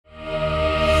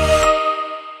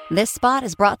This spot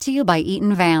is brought to you by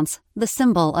Eaton Vance, the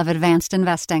symbol of advanced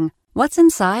investing. What's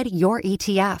inside your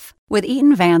ETF? With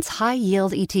Eaton Vance High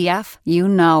Yield ETF, you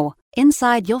know.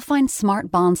 Inside, you'll find smart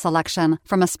bond selection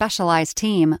from a specialized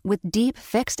team with deep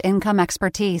fixed income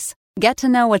expertise. Get to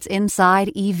know what's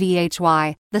inside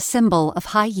EVHY, the symbol of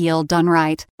high yield done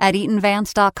right, at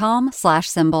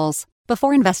eatonvance.com/symbols.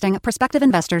 Before investing, prospective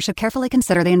investors should carefully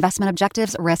consider the investment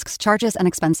objectives, risks, charges, and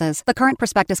expenses. The current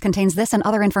prospectus contains this and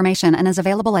other information and is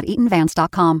available at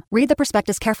eatonvance.com. Read the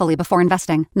prospectus carefully before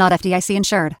investing. Not FDIC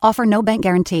insured. Offer no bank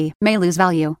guarantee. May lose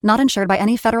value. Not insured by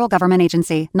any federal government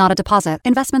agency. Not a deposit.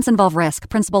 Investments involve risk.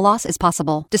 Principal loss is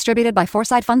possible. Distributed by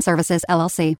Foreside Fund Services,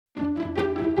 LLC.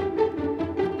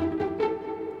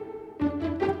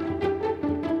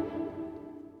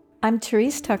 I'm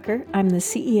Therese Tucker. I'm the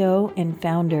CEO and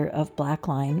founder of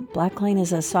BlackLine. BlackLine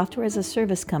is a software as a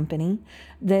service company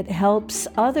that helps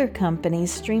other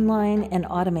companies streamline and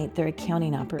automate their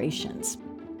accounting operations.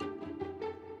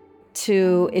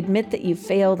 To admit that you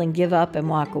failed and give up and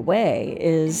walk away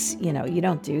is, you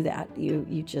don't do that.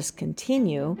 You just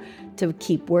continue to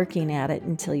keep working at it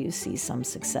until you see some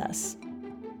success.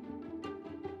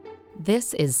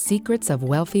 This is Secrets of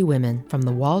Wealthy Women from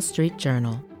the Wall Street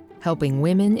Journal, helping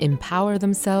women empower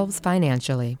themselves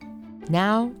financially.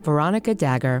 Now, Veronica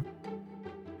Dagher.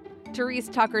 Therese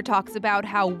Tucker talks about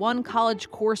how one college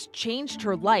course changed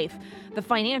her life, the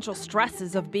financial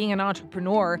stresses of being an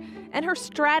entrepreneur, and her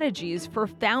strategies for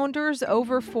founders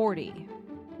over 40.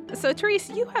 So,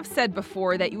 Therese, you have said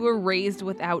before that you were raised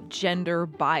without gender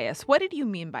bias. What did you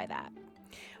mean by that?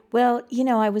 Well,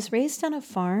 I was raised on a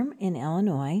farm in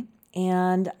Illinois,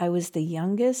 and I was the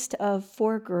youngest of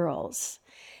 4 girls.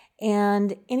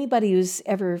 And anybody who's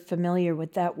ever familiar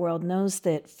with that world knows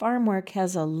that farm work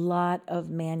has a lot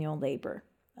of manual labor,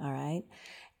 all right?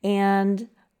 And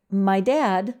my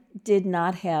dad did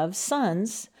not have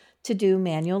sons to do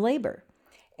manual labor.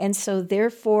 And so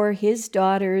therefore, his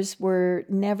daughters were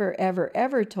never, ever,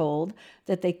 ever told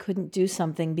that they couldn't do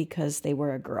something because they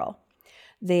were a girl.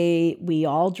 We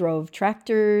all drove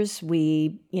tractors,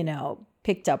 we,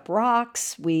 picked up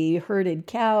rocks, we herded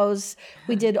cows,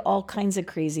 we did all kinds of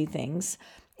crazy things.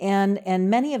 And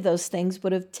many of those things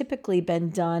would have typically been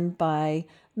done by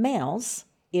males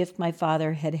if my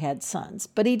father had had sons,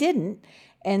 but he didn't.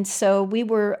 And so we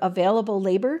were available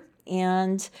labor,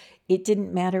 and it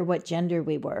didn't matter what gender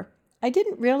we were. I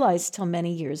didn't realize till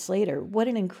many years later what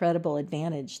an incredible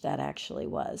advantage that actually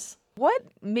was. What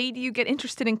made you get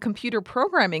interested in computer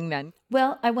programming then?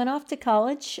 Well, I went off to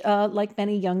college, like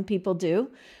many young people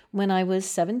do, when I was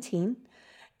 17,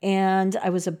 and I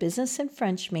was a business and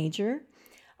French major.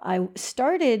 I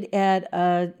started at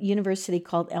a university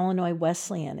called Illinois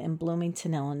Wesleyan in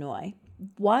Bloomington, Illinois.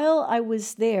 While I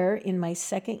was there in my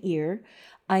second year,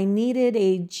 I needed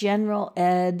a general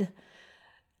ed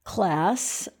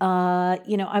class. I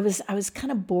was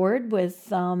kind of bored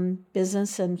with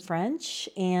business and French,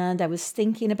 and I was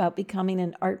thinking about becoming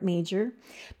an art major,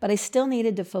 but I still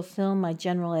needed to fulfill my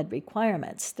general ed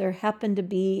requirements. There happened to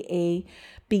be a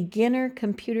beginner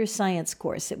computer science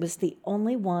course. It was the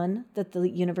only one that the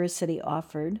university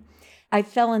offered. I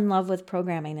fell in love with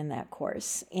programming in that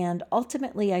course, and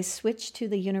ultimately I switched to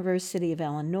the University of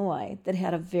Illinois that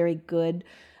had a very good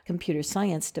computer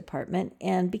science department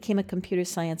and became a computer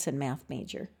science and math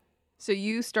major. So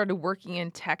you started working in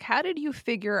tech. How did you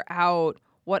figure out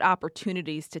what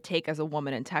opportunities to take as a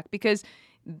woman in tech? Because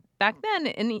back then,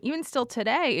 and even still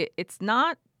today, it's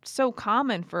not so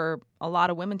common for a lot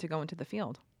of women to go into the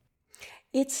field.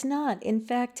 It's not. In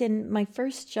fact, in my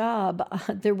first job,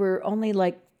 there were only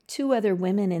like 2 other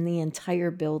women in the entire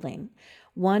building.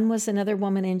 One was another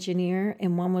woman engineer,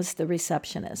 and one was the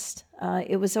receptionist.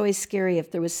 It was always scary if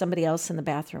there was somebody else in the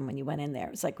bathroom when you went in there.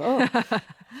 It was like, oh.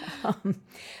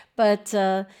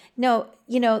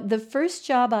 No, the first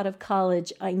job out of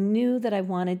college, I knew that I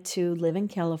wanted to live in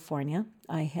California.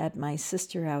 I had my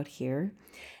sister out here.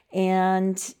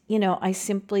 And, I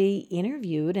simply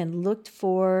interviewed and looked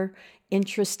for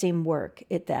interesting work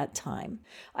at that time.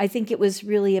 I think it was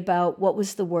really about what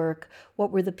was the work,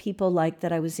 what were the people like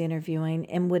that I was interviewing,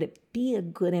 and would it be a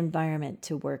good environment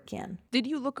to work in? Did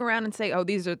you look around and say, oh,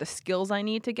 these are the skills I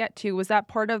need to get to? Was that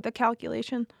part of the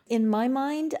calculation? In my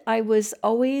mind, I was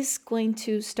always going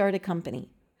to start a company.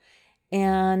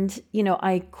 And,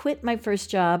 I quit my first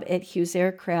job at Hughes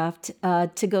Aircraft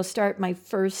to go start my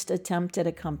first attempt at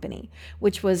a company,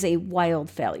 which was a wild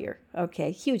failure.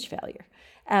 Okay, huge failure.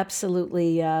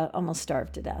 Absolutely almost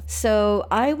starved to death. So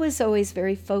I was always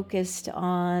very focused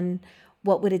on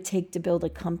what would it take to build a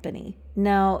company?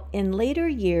 Now, in later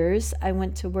years, I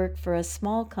went to work for a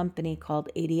small company called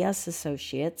ADS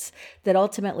Associates that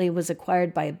ultimately was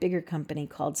acquired by a bigger company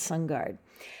called SunGard.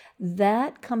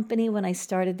 That company, when I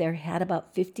started there, had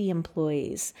about 50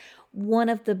 employees. One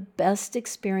of the best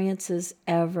experiences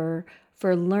ever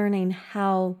for learning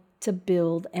how to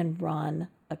build and run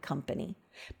a company,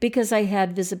 because I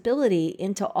had visibility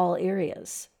into all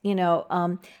areas,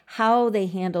 how they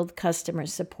handled customer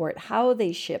support, how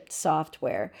they shipped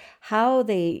software, how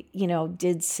they,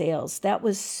 did sales. That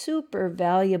was super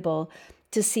valuable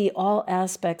to see all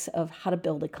aspects of how to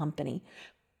build a company.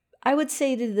 I would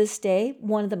say to this day,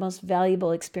 one of the most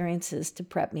valuable experiences to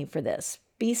prep me for this.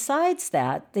 Besides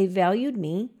that, they valued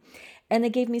me and they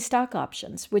gave me stock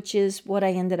options, which is what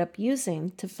I ended up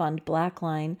using to fund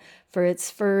BlackLine for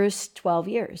its first 12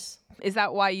 years. Is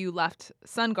that why you left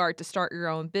SunGard to start your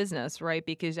own business, right?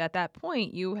 Because at that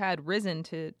point, you had risen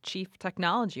to Chief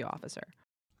Technology Officer.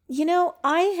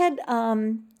 I had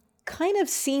kind of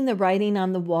seen the writing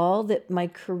on the wall that my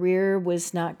career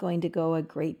was not going to go a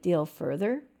great deal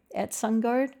further at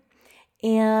SunGard.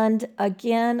 And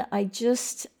again, I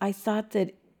thought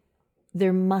that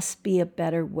there must be a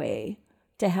better way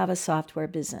to have a software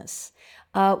business.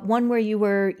 One where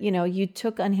you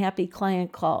took unhappy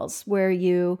client calls, where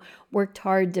you worked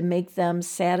hard to make them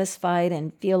satisfied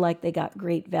and feel like they got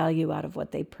great value out of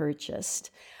what they purchased.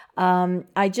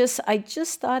 I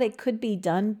just thought it could be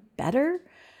done better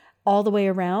all the way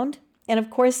around. And of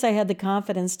course, I had the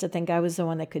confidence to think I was the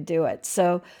one that could do it.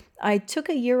 So I took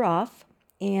a year off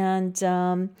and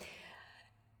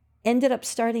ended up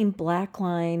starting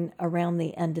BlackLine around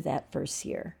the end of that first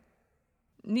year.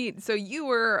 Neat. So you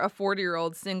were a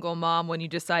 40-year-old single mom when you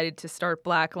decided to start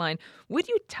BlackLine. Would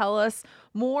you tell us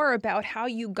more about how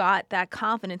you got that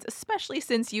confidence, especially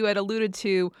since you had alluded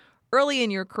to early in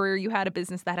your career you had a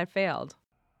business that had failed?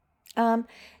 I'm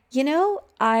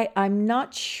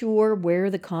not sure where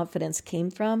the confidence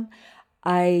came from.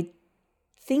 I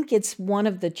think it's one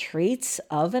of the traits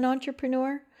of an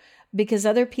entrepreneur, because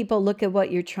other people look at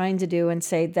what you're trying to do and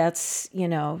say, that's,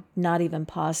 not even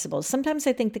possible. Sometimes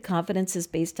I think the confidence is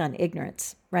based on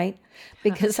ignorance, right?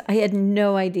 Because I had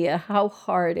no idea how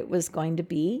hard it was going to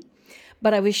be,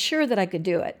 but I was sure that I could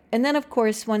do it. And then, of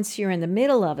course, once you're in the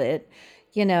middle of it,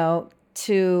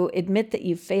 to admit that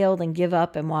you failed and give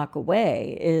up and walk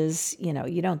away is,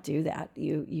 you don't do that.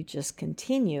 You just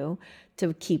continue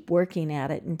to keep working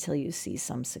at it until you see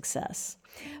some success.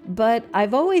 But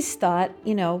I've always thought,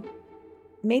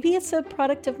 maybe it's a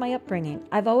product of my upbringing.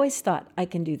 I've always thought, I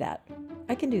can do that.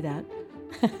 I can do that.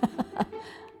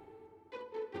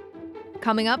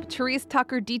 Coming up, Therese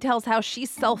Tucker details how she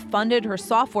self-funded her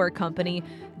software company,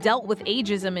 dealt with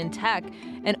ageism in tech,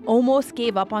 and almost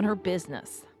gave up on her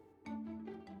business.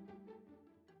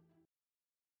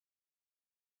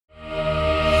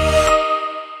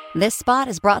 This spot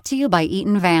is brought to you by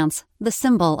Eaton Vance, the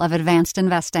symbol of advanced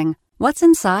investing. What's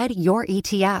inside your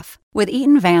ETF? With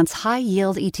Eaton Vance High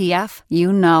Yield ETF,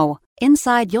 you know.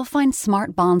 Inside, you'll find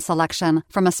smart bond selection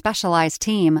from a specialized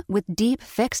team with deep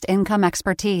fixed income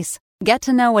expertise. Get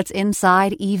to know what's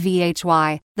inside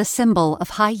EVHY, the symbol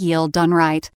of high yield done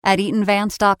right, at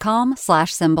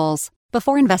eatonvance.com/symbols.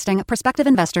 Before investing, prospective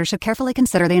investors should carefully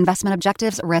consider the investment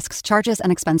objectives, risks, charges, and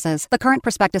expenses. The current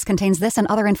prospectus contains this and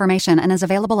other information and is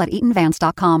available at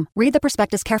eatonvance.com. Read the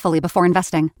prospectus carefully before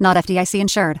investing. Not FDIC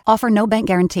insured. Offer no bank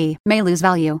guarantee. May lose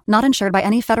value. Not insured by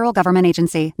any federal government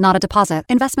agency. Not a deposit.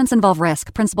 Investments involve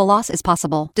risk. Principal loss is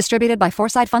possible. Distributed by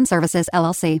Foresight Fund Services,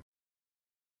 LLC.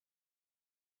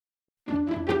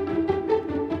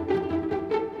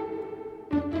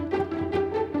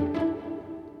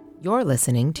 You're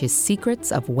listening to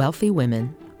Secrets of Wealthy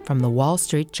Women from the Wall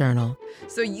Street Journal.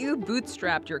 So you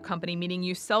bootstrapped your company, meaning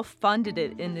you self-funded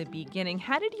it in the beginning.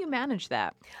 How did you manage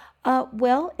that?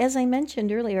 Well, as I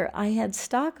mentioned earlier, I had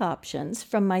stock options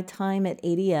from my time at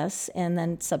ADS and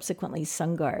then subsequently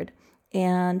SunGard.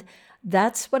 And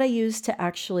that's what I used to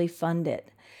actually fund it.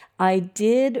 I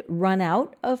did run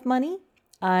out of money.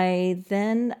 I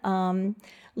then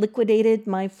liquidated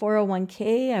my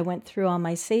 401k. I went through all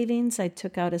my savings. I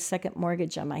took out a second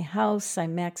mortgage on my house. I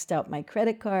maxed out my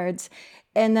credit cards.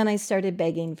 And then I started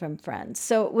begging from friends.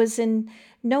 So it was in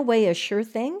no way a sure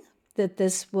thing that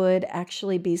this would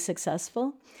actually be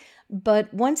successful.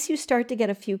 But once you start to get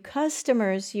a few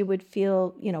customers, you would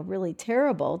feel, really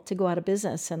terrible to go out of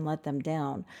business and let them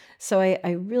down. So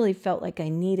I really felt like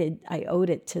I owed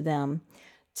it to them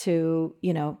to,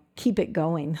 keep it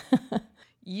going.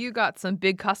 You got some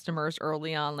big customers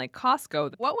early on, like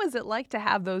Costco. What was it like to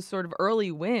have those sort of early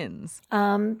wins?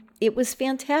 It was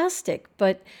fantastic.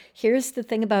 But here's the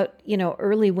thing about,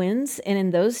 early wins. And in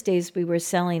those days, we were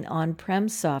selling on-prem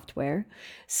software.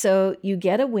 So you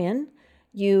get a win,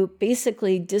 you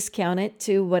basically discount it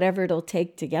to whatever it'll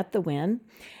take to get the win.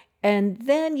 And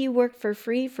then you work for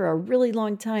free for a really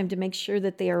long time to make sure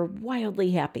that they are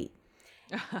wildly happy.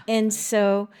 And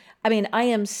so, I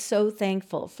am so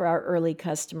thankful for our early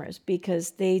customers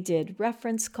because they did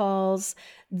reference calls.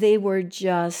 They were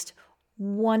just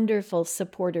wonderful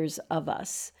supporters of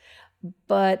us.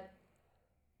 But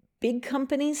big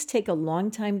companies take a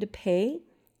long time to pay,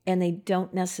 and they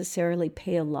don't necessarily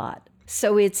pay a lot.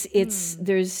 So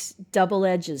there's double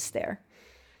edges there.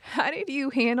 How did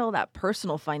you handle that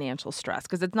personal financial stress?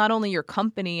 Because it's not only your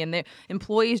company and the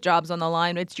employees' jobs on the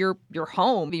line, it's your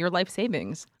home, your life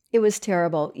savings. It was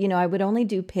terrible. I would only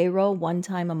do payroll one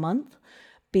time a month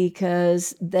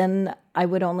because then I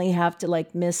would only have to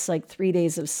miss 3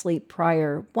 days of sleep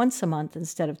prior once a month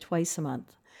instead of twice a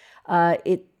month.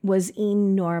 It was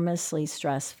enormously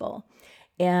stressful.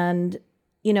 And,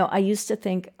 I used to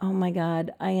think, oh my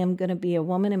God, I am going to be a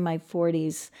woman in my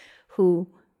 40s who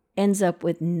ends up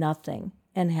with nothing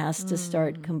and has to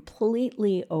start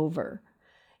completely over.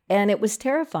 And it was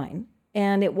terrifying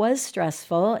and it was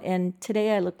stressful. And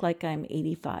today I look like I'm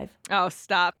 85. Oh,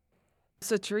 stop.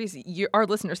 So, Therese, our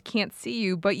listeners can't see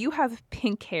you, but you have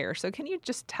pink hair. So can you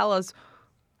just tell us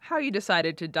how you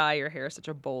decided to dye your hair such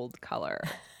a bold color?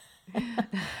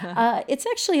 It's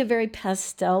actually a very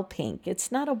pastel pink.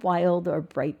 It's not a wild or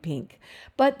bright pink.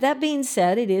 But that being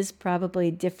said, it is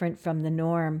probably different from the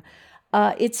norm.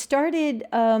 It started,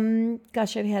 I've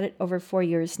had it over 4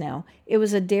 years now. It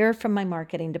was a dare from my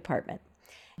marketing department.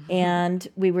 And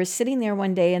we were sitting there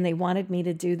one day and they wanted me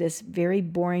to do this very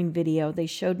boring video. They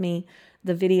showed me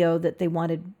the video that they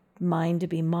wanted mine to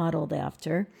be modeled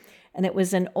after. And it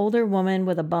was an older woman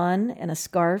with a bun and a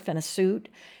scarf and a suit.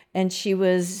 And she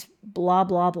was blah,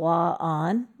 blah, blah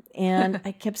on. And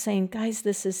I kept saying, guys,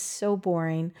 this is so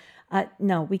boring.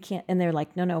 No, we can't. And they're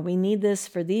like, no, we need this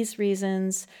for these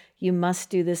reasons. You must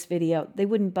do this video. They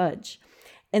wouldn't budge.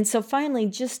 And so finally,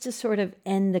 just to sort of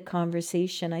end the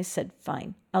conversation, I said,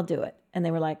 fine, I'll do it. And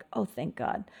they were like, oh, thank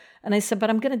God. And I said, but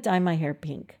I'm going to dye my hair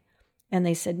pink. And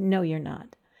they said, no, you're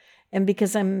not. And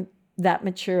because I'm that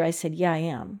mature, I said, yeah, I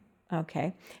am.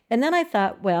 Okay. And then I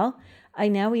thought, well, I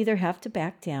now either have to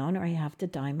back down or I have to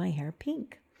dye my hair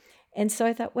pink. And so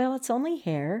I thought, well, it's only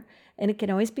hair and it can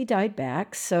always be dyed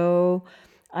back. So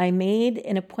I made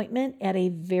an appointment at a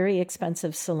very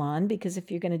expensive salon because if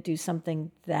you're going to do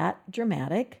something that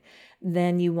dramatic,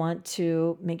 then you want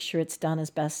to make sure it's done as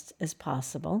best as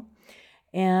possible.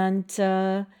 And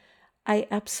I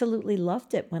absolutely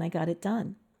loved it when I got it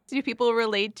done. Do people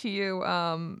relate to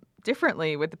you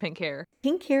differently with the pink hair?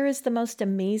 Pink hair is the most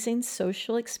amazing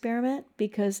social experiment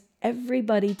because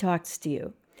everybody talks to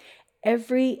you.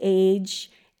 Every age,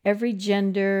 every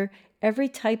gender, every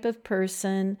type of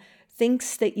person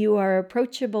thinks that you are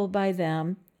approachable by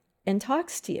them and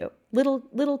talks to you.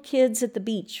 Little kids at the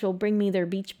beach will bring me their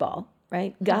beach ball,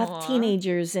 right? Goth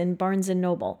teenagers in Barnes and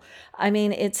Noble.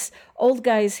 It's old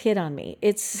guys hit on me.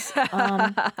 It's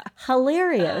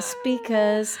hilarious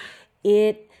because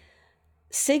it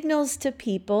signals to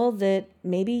people that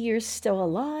maybe you're still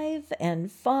alive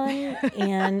and fun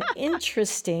and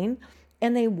interesting,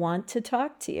 and they want to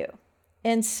talk to you.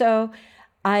 And so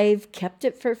I've kept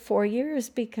it for 4 years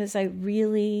because I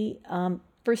really,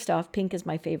 first off, pink is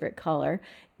my favorite color.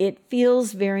 It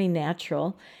feels very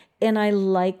natural, and I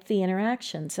like the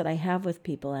interactions that I have with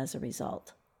people as a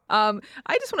result.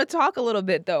 I just want to talk a little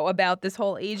bit, though, about this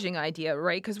whole aging idea,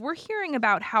 right? Because we're hearing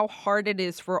about how hard it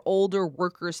is for older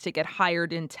workers to get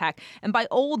hired in tech. And by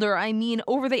older, I mean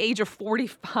over the age of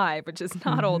 45, which is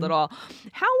not old at all.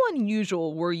 How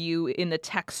unusual were you in the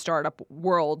tech startup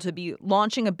world to be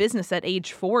launching a business at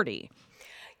age 40?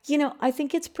 I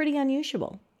think it's pretty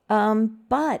unusual.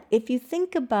 But if you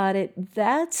think about it,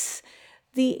 that's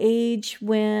the age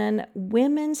when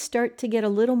women start to get a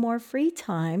little more free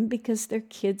time because their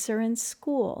kids are in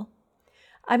school.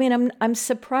 I'm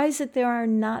surprised that there are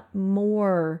not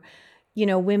more,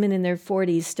 women in their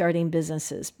 40s starting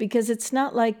businesses because it's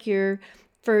not like you're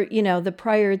for, the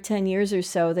prior 10 years or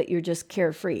so that you're just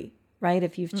carefree, right?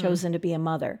 If you've chosen to be a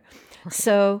mother. Right.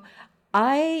 So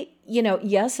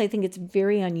yes, I think it's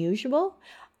very unusual.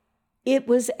 It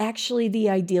was actually the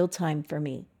ideal time for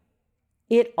me.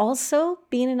 It also,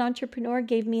 being an entrepreneur,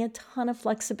 gave me a ton of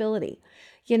flexibility.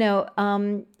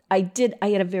 I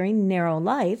had a very narrow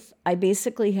life. I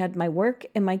basically had my work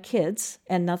and my kids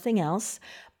and nothing else.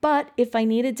 But if I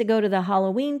needed to go to the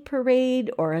Halloween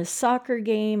parade or a soccer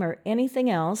game or anything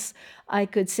else, I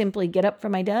could simply get up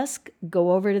from my desk,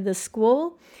 go over to the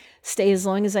school, stay as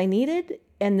long as I needed,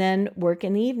 and then work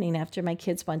in the evening after my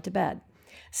kids went to bed.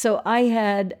 So I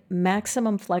had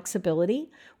maximum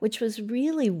flexibility, which was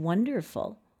really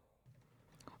wonderful.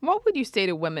 What would you say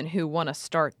to women who want to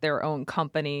start their own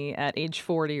company at age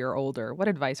 40 or older? What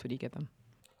advice would you give them?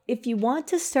 If you want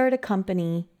to start a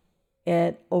company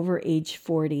at over age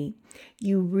 40,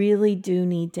 you really do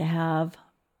need to have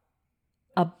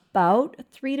about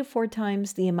 3 to 4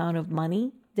 times the amount of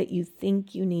money that you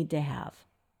think you need to have.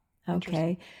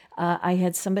 Okay. I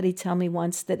had somebody tell me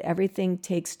once that everything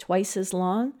takes twice as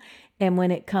long, and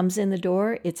when it comes in the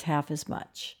door, it's half as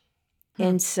much.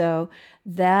 And so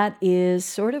that is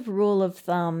sort of rule of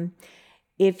thumb.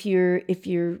 If you're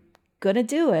going to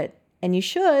do it, and you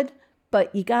should,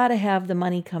 but you got to have the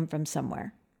money come from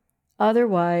somewhere.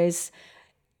 Otherwise,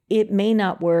 it may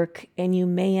not work, and you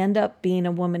may end up being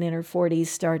a woman in her 40s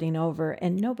starting over,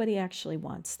 and nobody actually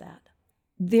wants that.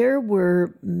 There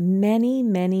were many,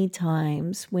 many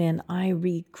times when I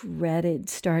regretted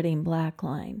starting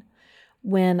BlackLine,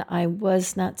 when I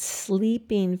was not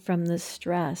sleeping from the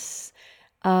stress.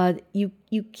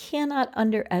 You cannot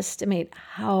underestimate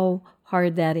how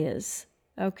hard that is.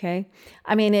 Okay,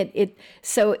 I mean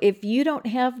So if you don't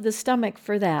have the stomach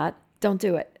for that, don't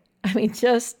do it. I mean,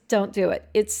 just don't do it.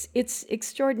 It's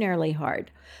extraordinarily hard.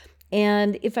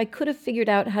 And if I could have figured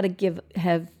out how to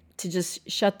have to just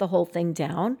shut the whole thing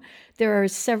down, there are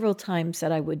several times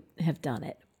that I would have done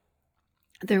it.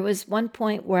 There was one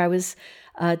point where I was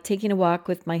taking a walk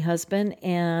with my husband,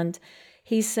 and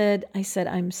I said,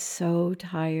 I'm so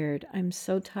tired. I'm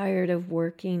so tired of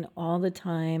working all the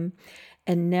time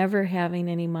and never having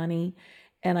any money.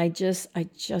 And I just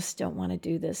don't want to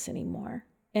do this anymore.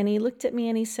 And he looked at me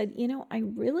and he said, I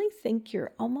really think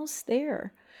you're almost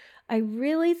there. I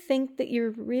really think that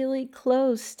you're really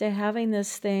close to having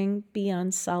this thing be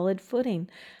on solid footing.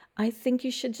 I think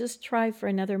you should just try for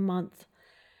another month.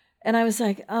 And I was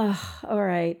like, oh, all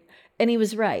right. And he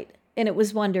was right. And it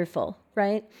was wonderful,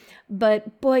 right?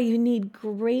 But boy, you need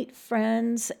great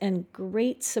friends and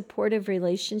great supportive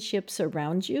relationships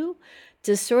around you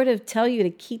to sort of tell you to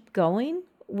keep going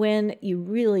when you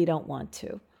really don't want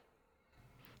to.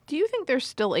 Do you think there's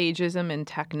still ageism in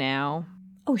tech now?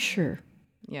 Oh, sure.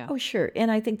 Yeah. Oh, sure.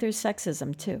 And I think there's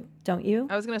sexism too, don't you?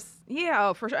 For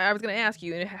sure. I was going to ask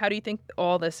you, how do you think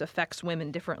all this affects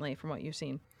women differently from what you've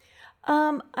seen?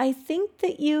 I think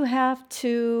that you have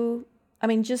to,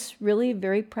 just really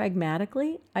very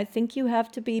pragmatically, I think you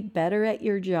have to be better at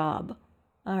your job.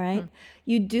 All right.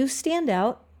 You do stand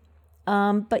out,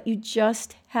 but you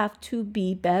just have to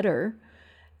be better.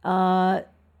 And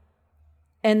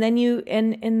then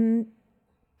and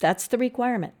that's the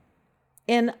requirement.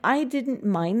 And I didn't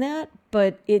mind that,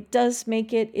 but it does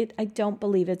make I don't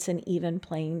believe it's an even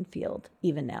playing field,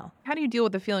 even now. How do you deal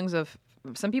with the feelings of,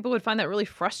 some people would find that really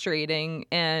frustrating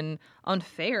and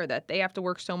unfair that they have to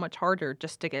work so much harder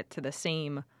just to get to the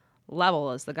same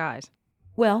level as the guys?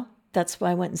 Well, that's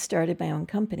why I went and started my own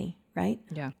company, right?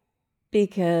 Yeah.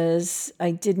 Because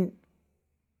I didn't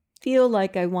feel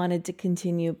like I wanted to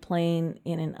continue playing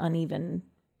in an uneven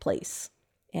place.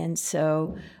 And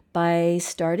so by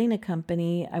starting a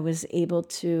company, I was able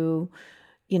to,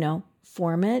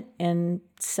 form it and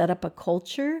set up a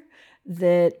culture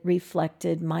that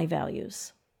reflected my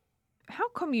values. How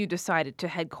come you decided to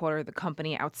headquarter the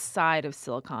company outside of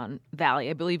Silicon Valley?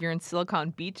 I believe you're in Silicon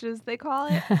Beach, as they call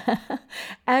it.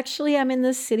 Actually, I'm in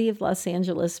the city of Los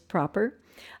Angeles proper,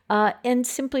 and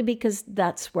simply because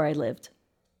that's where I lived.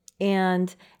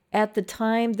 And at the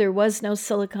time, there was no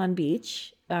Silicon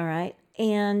Beach, all right?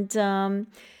 And,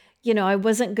 I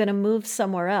wasn't going to move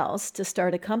somewhere else to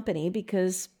start a company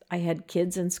because I had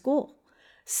kids in school.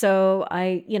 So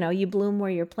you bloom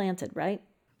where you're planted, right?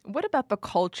 What about the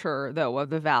culture, though, of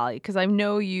the Valley? Because I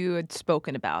know you had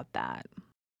spoken about that.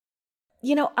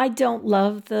 I don't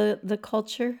love the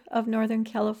culture of Northern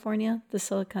California, the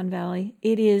Silicon Valley.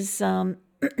 It is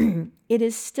it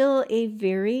is still a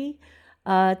very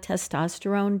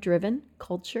testosterone-driven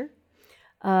culture.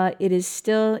 It is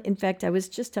still, in fact, I was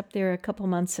just up there a couple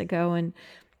months ago, and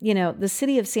the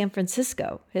city of San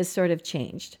Francisco has sort of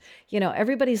changed.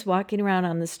 Everybody's walking around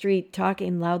on the street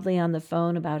talking loudly on the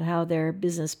phone about how their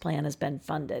business plan has been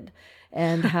funded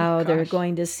and how they're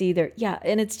going to see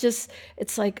and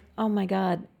it's like, oh my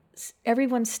God,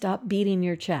 everyone stop beating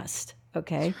your chest,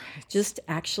 okay? Right. Just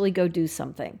actually go do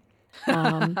something.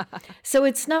 So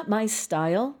it's not my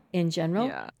style. in general.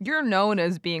 Yeah. You're known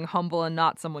as being humble and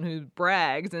not someone who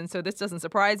brags, and so this doesn't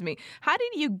surprise me. How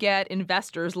did you get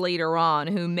investors later on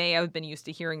who may have been used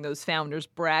to hearing those founders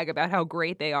brag about how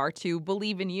great they are to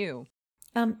believe in you?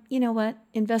 You know what?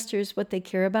 Investors, what they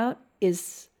care about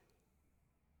is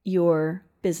your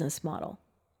business model.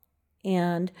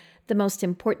 And the most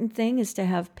important thing is to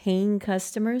have paying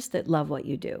customers that love what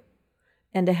you do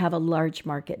and to have a large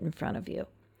market in front of you.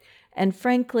 And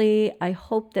frankly, I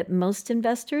hope that most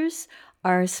investors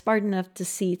are smart enough to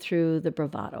see through the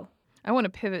bravado. I want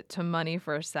to pivot to money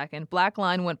for a second.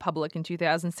 BlackLine went public in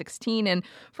 2016, and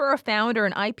for a founder,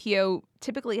 an IPO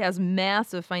typically has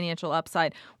massive financial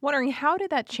upside. Wondering, how did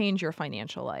that change your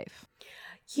financial life?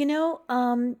 You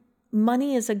know,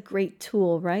 money is a great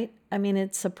tool, right? I mean,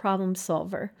 it's a problem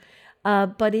solver.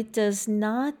 But it does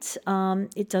not,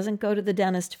 it doesn't go to the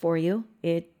dentist for you.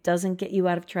 It doesn't get you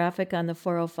out of traffic on the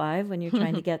 405 when you're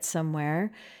trying to get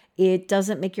somewhere. It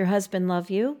doesn't make your husband love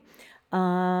you.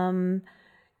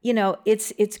 You know,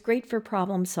 it's great for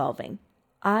problem solving.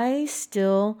 I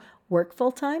still work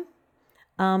full time.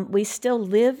 We still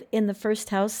live in the first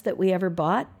house that we ever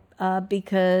bought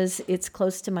because it's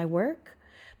close to my work.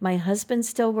 My husband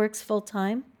still works full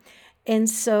time. And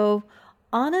so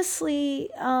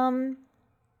honestly,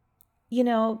 you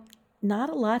know, not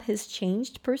a lot has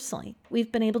changed personally.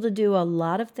 We've been able to do a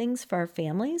lot of things for our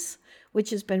families,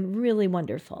 which has been really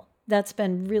wonderful. That's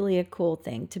been really a cool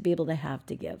thing to be able to have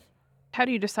to give. How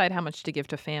do you decide how much to give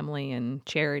to family and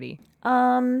charity?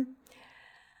 How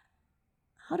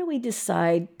do we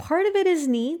decide? Part of it is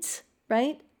needs,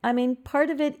 right? I mean, part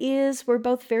of it is we're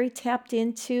both very tapped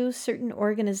into certain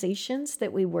organizations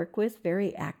that we work with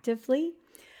very actively.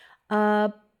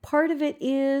 Part of it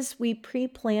is we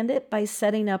pre-planned it by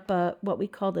setting up what we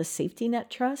call the safety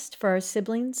net trust for our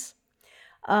siblings.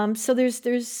 So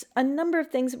there's a number of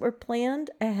things that were planned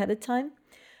ahead of time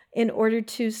in order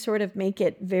to sort of make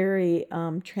it very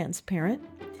transparent.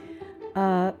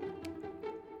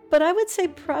 But I would say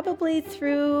probably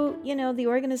through, you know, the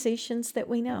organizations that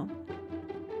we know.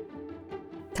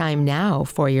 Time now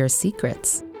for your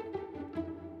secrets.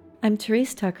 I'm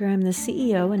Therese Tucker. I'm the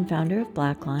CEO and founder of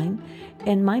BlackLine,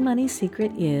 and my money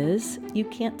secret is you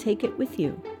can't take it with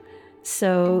you.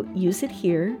 So use it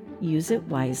here, use it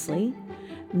wisely,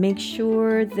 make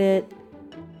sure that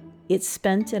it's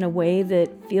spent in a way that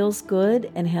feels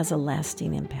good and has a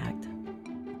lasting impact.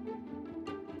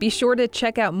 Be sure to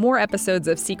check out more episodes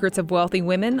of Secrets of Wealthy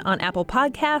Women on Apple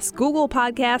Podcasts, Google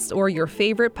Podcasts, or your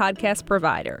favorite podcast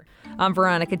provider. I'm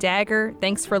Veronica Dagher.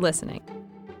 Thanks for listening.